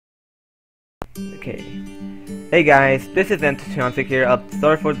Okay. Hey guys, this is Antonsic here.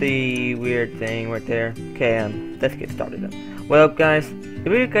 Sorry for the weird thing right there. Okay, let's get started then. Well guys, if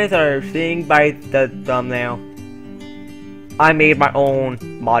you guys are seeing by the thumbnail, I made my own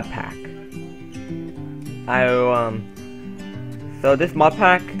mod pack. So this mod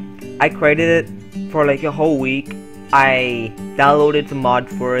pack, I created it for like a whole week. I downloaded some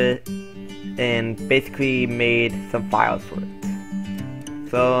mods for it and basically made some files for it.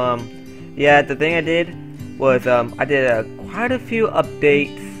 So yeah, the thing I did was I did quite a few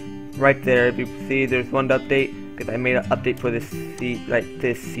updates right there. If you see, there's one update because I made an update for this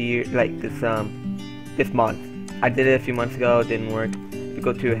this month. I did it a few months ago. It didn't work. If you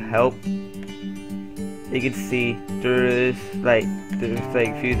go to help, you can see there's like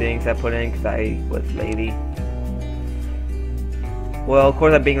a few things I put in because I was lazy. Well, of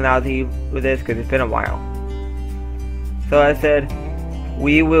course I'm being lousy with this because it's been a while. So I said,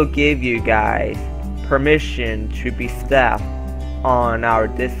 we will give you guys permission to be staff on our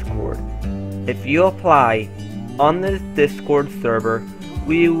Discord. If you apply on this Discord server,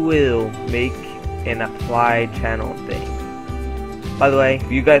 we will make an apply channel thing. By the way,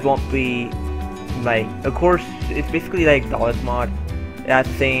 you guys won't be like, of course, it's basically like Dollar's mod. That's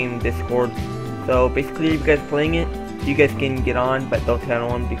the same Discord. So basically, if you guys playing it, you guys can get on, but don't tell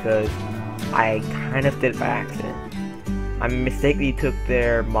anyone because I kind of did it by accident. I mistakenly took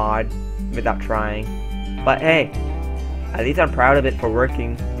their mod without trying. But hey, at least I'm proud of it for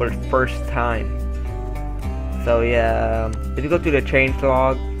working for the first time. So yeah, if you go to the change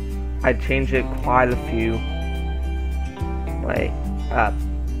log, I changed it quite a few. Like,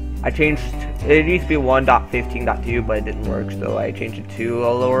 I changed, it used to be 1.15.2, but it didn't work, so I changed it to a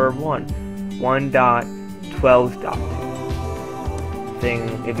lower one. 1.12.2. Thing,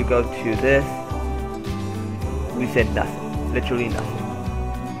 if you go to this, we said nothing. Literally nothing.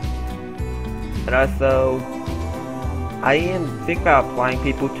 And also, I am thinking about applying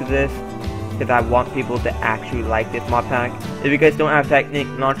people to this because I want people to actually like this mod pack. If you guys don't have Technic,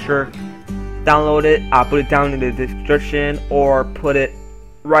 not sure, download it. I'll put it down in the description or put it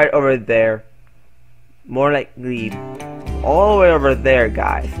right over there. More likely, all the way over there,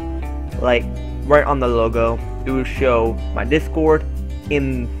 guys. Like right on the logo, it will show my Discord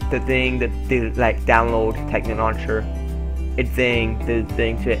in the thing that they like download Technic Launcher. It's saying the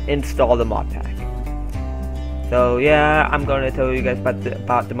thing to install the mod pack. So yeah, I'm gonna tell you guys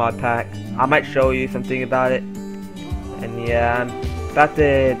about the mod pack. I might show you something about it. And yeah, I'm about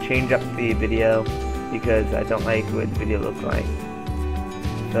to change up the video because I don't like what the video looks like.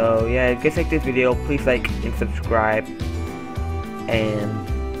 So yeah, if you guys like this video, please like and subscribe. And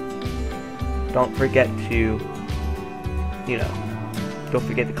don't forget to, don't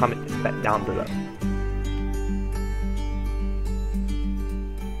forget to comment down below.